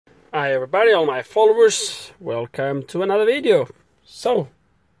Hi everybody, all my followers, welcome to another video. So,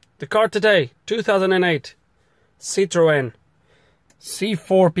 the car today, 2008 Citroen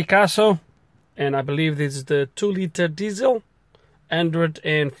C4 Picasso, and I believe this is the 2-liter diesel,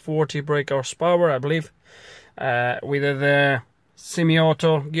 140 brake horsepower, I believe, with the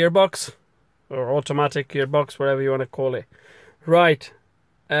semi-auto gearbox, or automatic gearbox, whatever you want to call it. Right,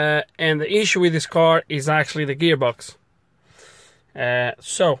 and the issue with this car is actually the gearbox.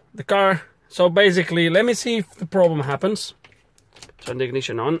 So basically, let me see if the problem happens. Turn the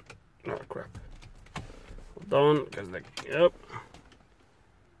ignition on. Oh crap. Hold on, because yep.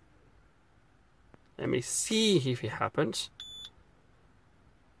 Let me see if it happens.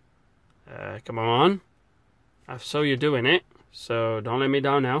 Come on. I saw you doing it, so don't let me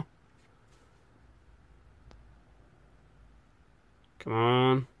down now. Come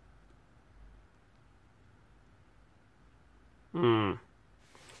on.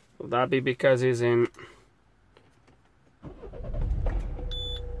 Will that be because he's in...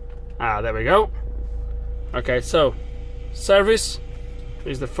 there we go. Okay, so service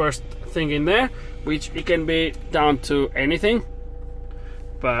is the first thing in there, which it can be down to anything,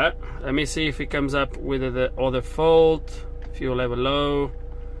 but let me see if it comes up with the other fault. Fuel level low,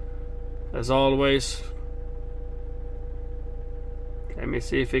 as always. Let me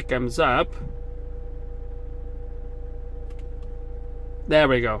see if it comes up. There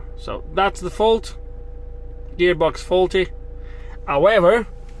we go. So that's the fault. Gearbox faulty. However,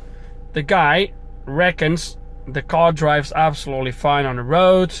 the guy reckons the car drives absolutely fine on the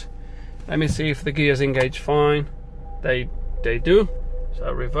road. Let me see if the gears engage fine. They do.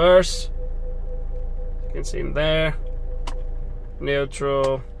 So reverse. You can see them there.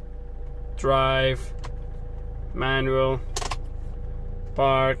 Neutral. Drive. Manual.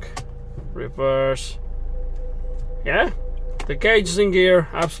 Park. Reverse. Yeah. The gauge is in gear,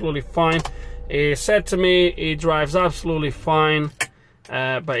 absolutely fine. It said to me it drives absolutely fine,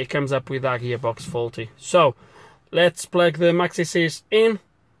 but it comes up with that gearbox faulty. So let's plug the maxi Cs in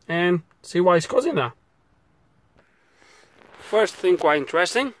and see why it's causing that. First thing, quite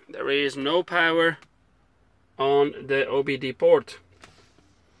interesting, there is no power on the OBD port.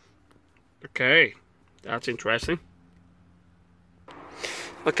 Okay, that's interesting.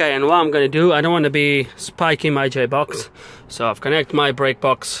 Okay, and what I'm going to do, I don't want to be spiking my gearbox, so I've connected my brake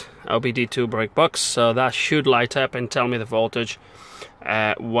box, OBD2 brake box, so that should light up and tell me the voltage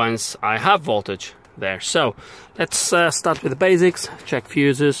once I have voltage there. So let's start with the basics, check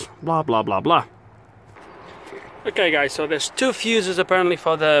fuses, blah blah blah blah. Okay guys, so there's two fuses apparently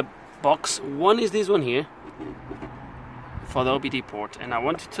for the box. One is this one here for the OBD port, and I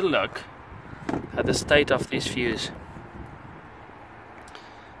wanted to look at the state of this fuse.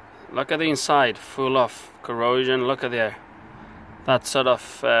 Look at the inside, full of corrosion. Look at there. That sort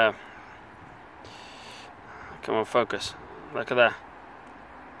of... come on, focus. Look at that.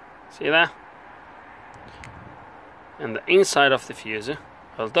 See that? And the inside of the fuse,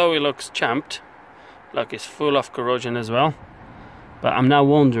 although it looks champed, look, it's full of corrosion as well. But I'm now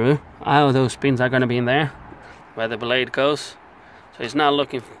wondering how those pins are going to be in there, where the blade goes. So it's not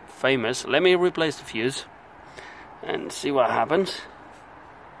looking famous. Let me replace the fuse and see what happens.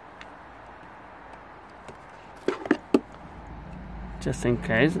 Just in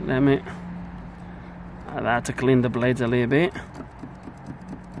case, let me... I'll have to clean the blades a little bit.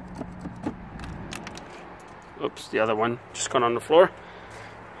 Oops, the other one just gone on the floor.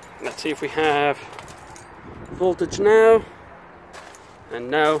 Let's see if we have voltage now.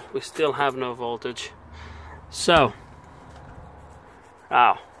 And no, we still have no voltage. So,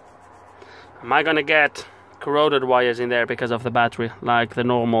 wow. Am I gonna get corroded wires in there because of the battery, like the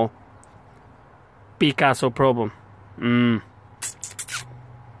normal Picasso problem?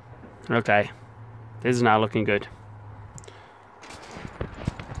 Okay, this is now looking good.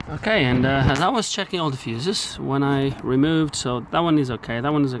 Okay, and as I was checking all the fuses, when I removed, so that one is okay,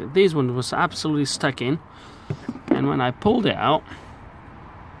 that one is okay. This one was absolutely stuck in, and when I pulled it out,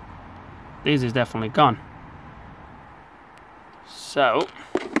 this is definitely gone. So,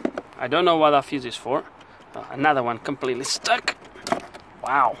 I don't know what that fuse is for. Another one completely stuck.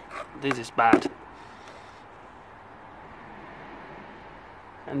 Wow, this is bad.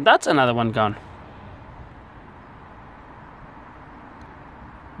 And that's another one gone.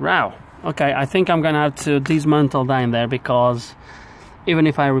 Wow. Okay, I think I'm gonna have to dismantle that in there, because even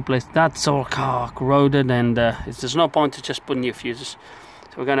if I replace that, so corroded, and there's no point to just put new fuses.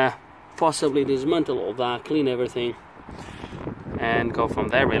 So we're gonna possibly dismantle all that, clean everything, and go from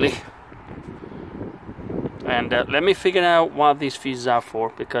there really. And let me figure out what these fuses are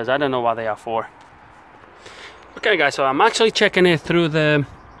for, because I don't know what they are for. Okay guys, so I'm actually checking it through the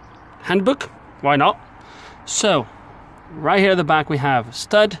handbook. Why not? So right here at the back we have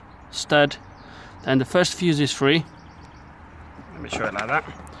stud, and the first fuse is free. Let me show it like that.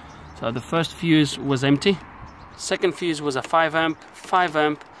 So the first fuse was empty. Second fuse was a 5 amp,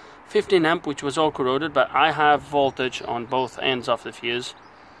 15 amp, which was all corroded, but I have voltage on both ends of the fuse.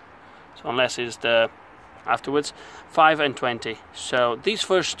 So unless it's the afterwards, 5 and 20. So these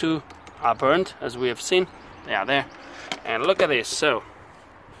first two are burned, as we have seen. They are there. And look at this. So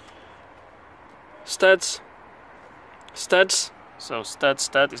studs, so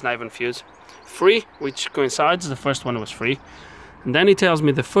stud is not even fuse. Free, which coincides, the first one was free. And then he tells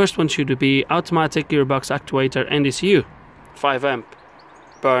me the first one should be automatic gearbox actuator and ECU, 5 amp,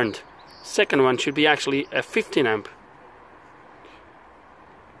 burned. Second one should be actually a 15 amp,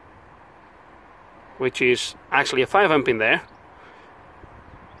 which is actually a 5 amp in there.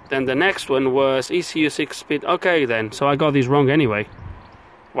 Then the next one was ECU 6-speed. Okay then, so I got this wrong anyway.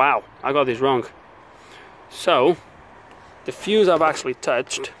 Wow, I got this wrong. So the fuse I've actually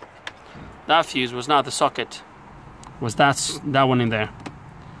touched, that fuse was not the socket, was that one in there,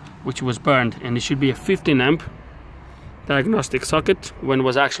 which was burned, and it should be a 15 amp diagnostic socket when it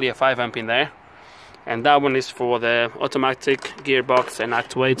was actually a 5 amp in there. And that one is for the automatic gearbox and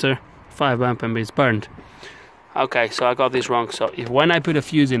actuator, 5 amp, and it's burned. Okay, so I got this wrong. So if when I put a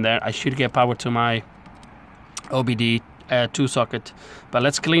fuse in there, I should get power to my OBD 2 socket. But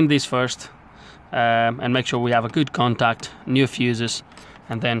let's clean this first and make sure we have a good contact, new fuses,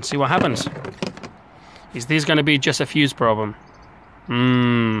 and then see what happens. Is this gonna be just a fuse problem?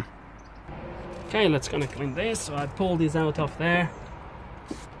 Okay, let's gonna clean this. So I pulled this out of there.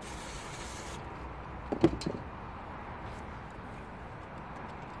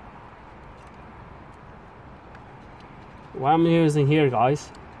 What I'm using here, guys,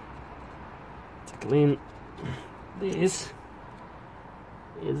 to clean this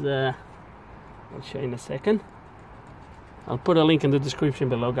is I'll show you in a second. I'll put a link in the description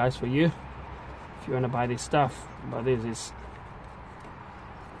below, guys, for you if you want to buy this stuff. But it's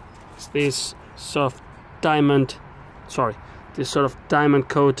this sort of diamond, this sort of diamond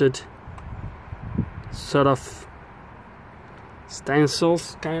coated sort of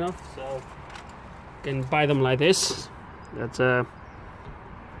stencils, kind of. So you can buy them like this. That's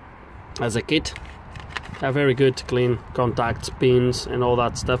as a kit. They're very good to clean contacts, pins, and all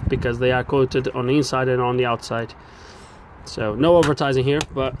that stuff because they are coated on the inside and on the outside. So no advertising here,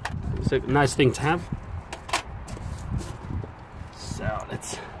 but it's a nice thing to have. So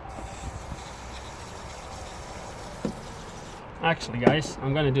let's. Actually, guys,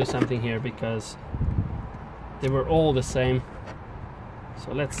 I'm gonna do something here because they were all the same.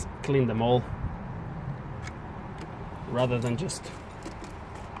 So let's clean them all rather than just.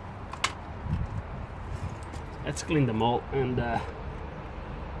 Let's clean them all and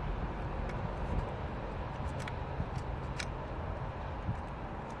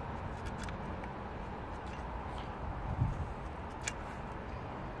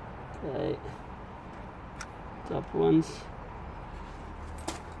okay, top ones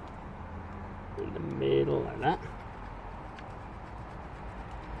in the middle like that.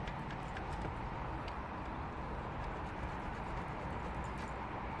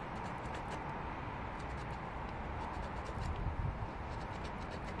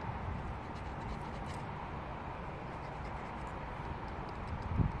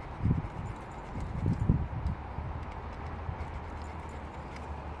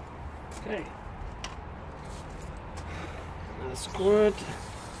 Okay, that's good.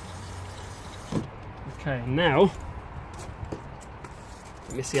 Okay, now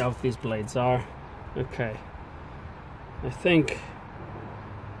let me see how these blades are. Okay, I think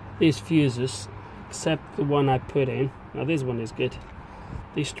these fuses, except the one I put in, now this one is good.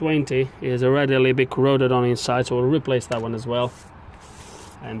 This 20 is already a little bit corroded on the inside, so we'll replace that one as well.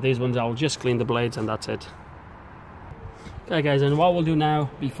 And these ones I'll just clean the blades and that's it. Okay guys, and what we'll do now,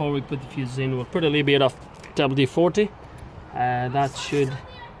 before we put the fuses in, we'll put a little bit of WD-40. That should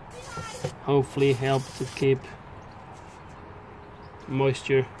hopefully help to keep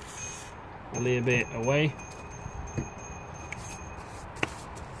moisture a little bit away.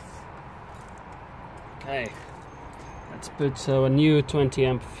 Okay, let's put a new 20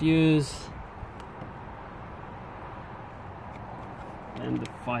 amp fuse and the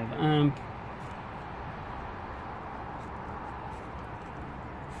 5 amp.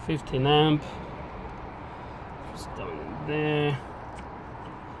 15 amp, just down in there.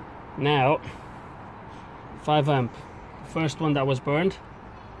 Now 5 amp, the first one that was burned.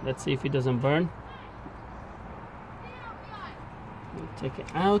 Let's see if it doesn't burn. We'll take it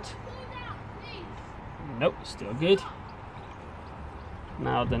out. Nope, still good.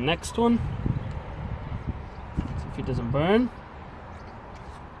 Now the next one. See if it doesn't burn.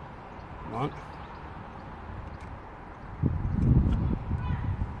 Come on.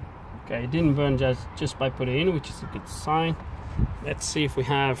 Okay, it didn't burn just by putting it in, which is a good sign. Let's see if we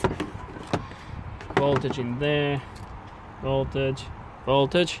have voltage in there. Voltage,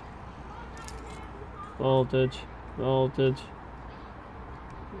 voltage, voltage, voltage.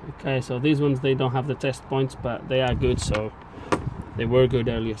 Okay, so these ones, they don't have the test points, but they are good, so they were good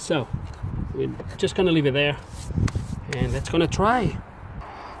earlier. So we're just gonna leave it there and let's gonna try.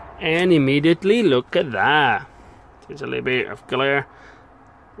 And immediately, look at that. There's a little bit of glare.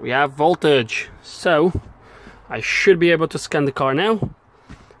 We have voltage, so I should be able to scan the car now.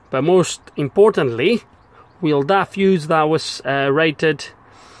 But most importantly, will that fuse that was rated,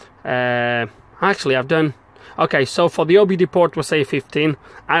 actually I've done, okay, so for the OBD port was say 15,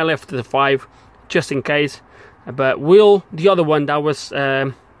 I left the 5 just in case. But will the other one that was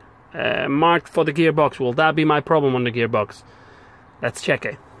marked for the gearbox, will that be my problem on the gearbox? Let's check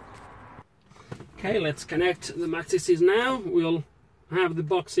it. Okay, let's connect the matrices now. We'll have the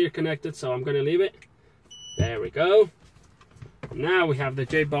box here connected, so I'm gonna leave it. There we go. Now we have the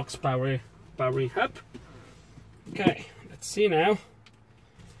gearbox powering up. Okay, let's see now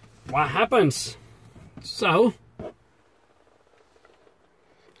what happens. So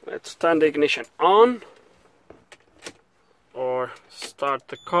let's turn the ignition on, or start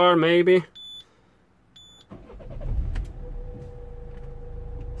the car maybe.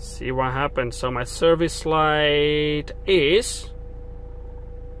 See what happens. So my service light is,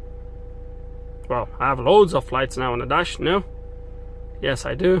 well, I have loads of lights now on the dash. No? Yes,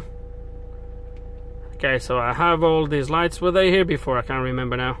 I do. Okay, so I have all these lights. Were they here before? I can't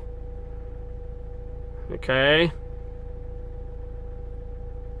remember now. Okay.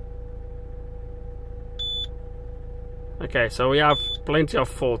 Okay, so we have plenty of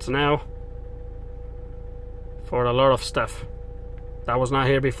faults now for a lot of stuff that was not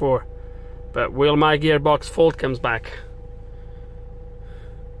here before. But will my gearbox fault comes back?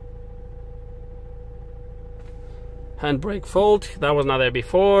 Handbrake fault, that was not there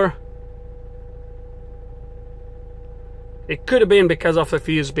before. It could have been because of the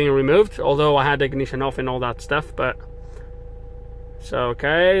fuse being removed, although I had the ignition off and all that stuff, but so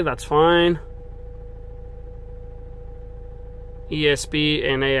okay, that's fine. ESP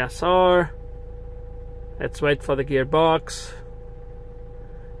and ASR. Let's wait for the gearbox.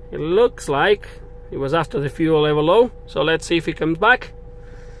 It looks like it was after the fuel level low, so let's see if it comes back.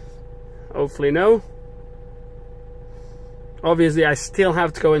 Hopefully no. Obviously I still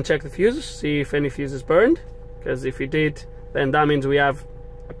have to go and check the fuses, see if any fuses burned, because if it did, then that means we have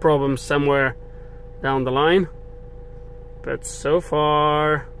a problem somewhere down the line. But so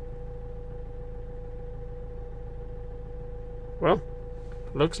far, well,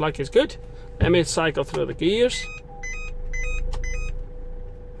 looks like it's good. Let me cycle through the gears.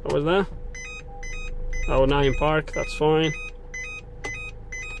 What was that? Oh, now in park, that's fine.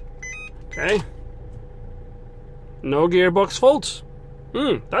 Okay. No gearbox faults.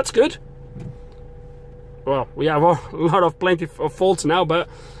 That's good. Well, we have plenty of faults now, but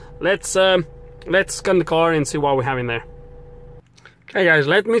let's scan the car and see what we have in there. Okay guys,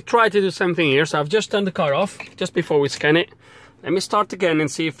 let me try to do something here. So I've just turned the car off just before we scan it. Let me start again and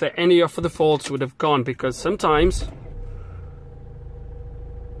see if any of the faults would have gone, because sometimes,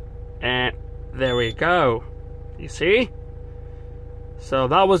 and there we go. You see? So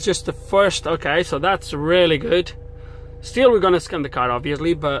that was just the first. Okay, so that's really good. Still, we're gonna scan the car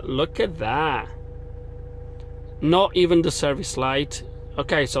obviously, but look at that. Not even the service light.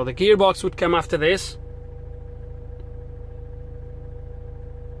 Okay, so the gearbox would come after this.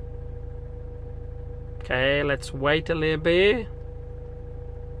 Okay, let's wait a little bit.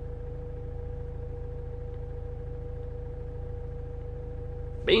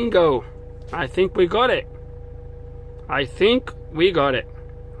 Bingo! I think we got it. I think we got it.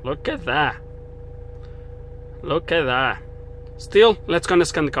 Look at that. Look at that. Still, let's gonna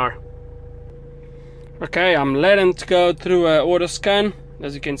scan the car. Okay, I'm letting it go through auto scan,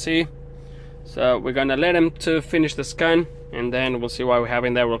 as you can see. So we're gonna let him to finish the scan, and then we'll see what we have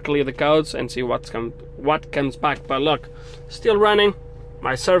in there. We'll clear the codes and see what comes back. But look, still running.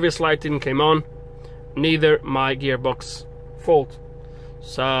 My service light didn't come on, neither my gearbox fault.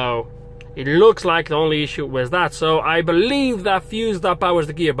 So it looks like the only issue was that. So I believe that fuse that powers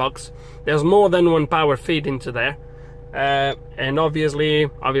the gearbox, there's more than one power feed into there, and obviously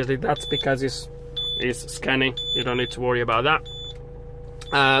that's because it's scanning. You don't need to worry about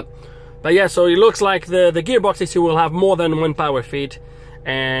that. But yeah, so it looks like the gearbox issue will have more than one power feed,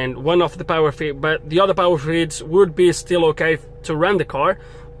 and one of the power feed, but the other power feeds would be still okay to run the car,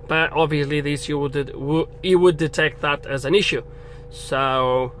 but obviously the ECU would detect that as an issue.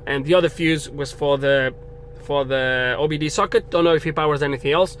 So, and the other fuse was for the OBD socket. Don't know if it powers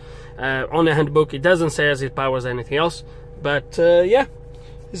anything else. On the handbook it doesn't say as it powers anything else, but yeah,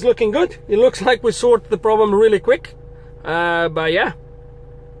 it's looking good. It looks like we sorted the problem really quick, but yeah.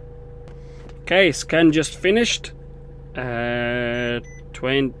 Okay, scan just finished.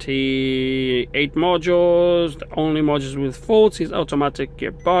 28 modules. The only modules with faults is automatic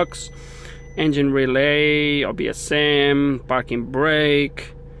gearbox, engine relay, OBSM, parking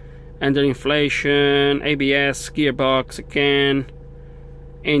brake, under inflation, ABS, gearbox again,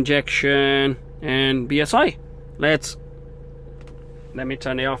 injection, and BSI. Let me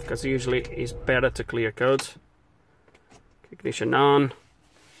turn it off, because usually it's better to clear codes. Ignition on.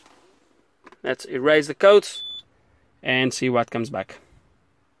 Let's erase the codes and see what comes back.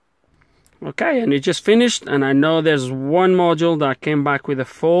 Okay, and it just finished, and I know there's one module that came back with a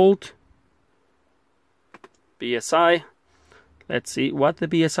fault. BSI. Let's see what the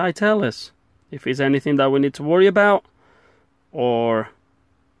BSI tells us. If it's anything that we need to worry about, or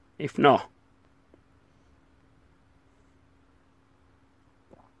if not.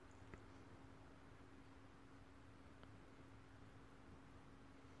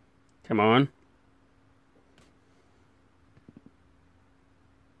 Come on.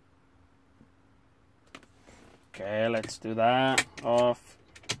 Okay, let's do that. Off.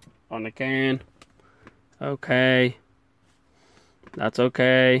 On again. Okay. That's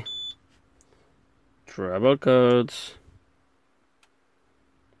okay. Trouble codes.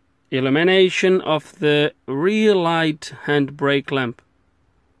 Illumination of the rear light handbrake lamp.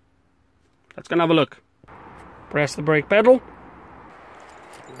 Let's go and have a look. Press the brake pedal.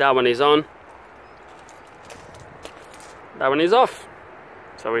 That one is on. That one is off.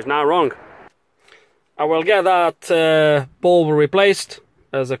 So it's now wrong. I will get that bulb replaced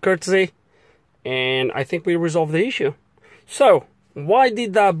as a courtesy, and I think we resolved the issue. So, why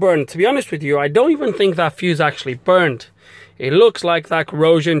did that burn? To be honest with you, I don't even think that fuse actually burned. It looks like that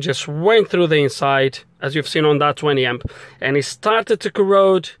corrosion just went through the inside, as you've seen on that 20 amp, and it started to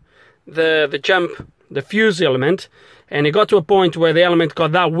corrode the fuse element, and it got to a point where the element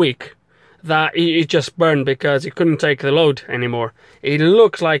got that weak that it just burned because it couldn't take the load anymore. It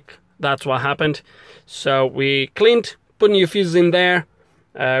looks like that's what happened. So we cleaned, put new fuses in there,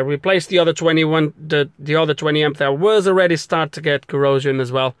 replaced the other 21, the other 20 amp that was already start to get corrosion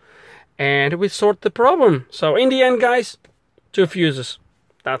as well, and we sort the problem. So in the end, guys, 2 fuses.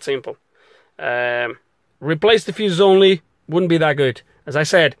 That simple. Replace the fuses only wouldn't be that good. As I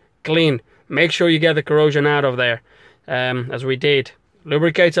said, clean. Make sure you get the corrosion out of there, as we did.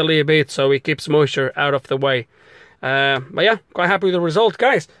 Lubricate a little bit so it keeps moisture out of the way. But yeah, quite happy with the result,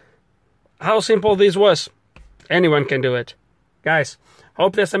 guys. How simple this was. Anyone can do it. Guys,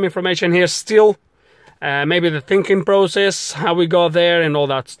 hope there's some information here still. Maybe the thinking process, how we got there and all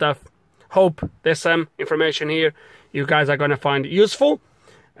that stuff. Hope there's some information here you guys are going to find useful.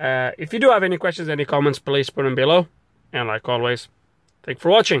 If you do have any questions, any comments, please put them below. And like always, thanks for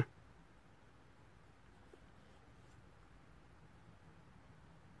watching.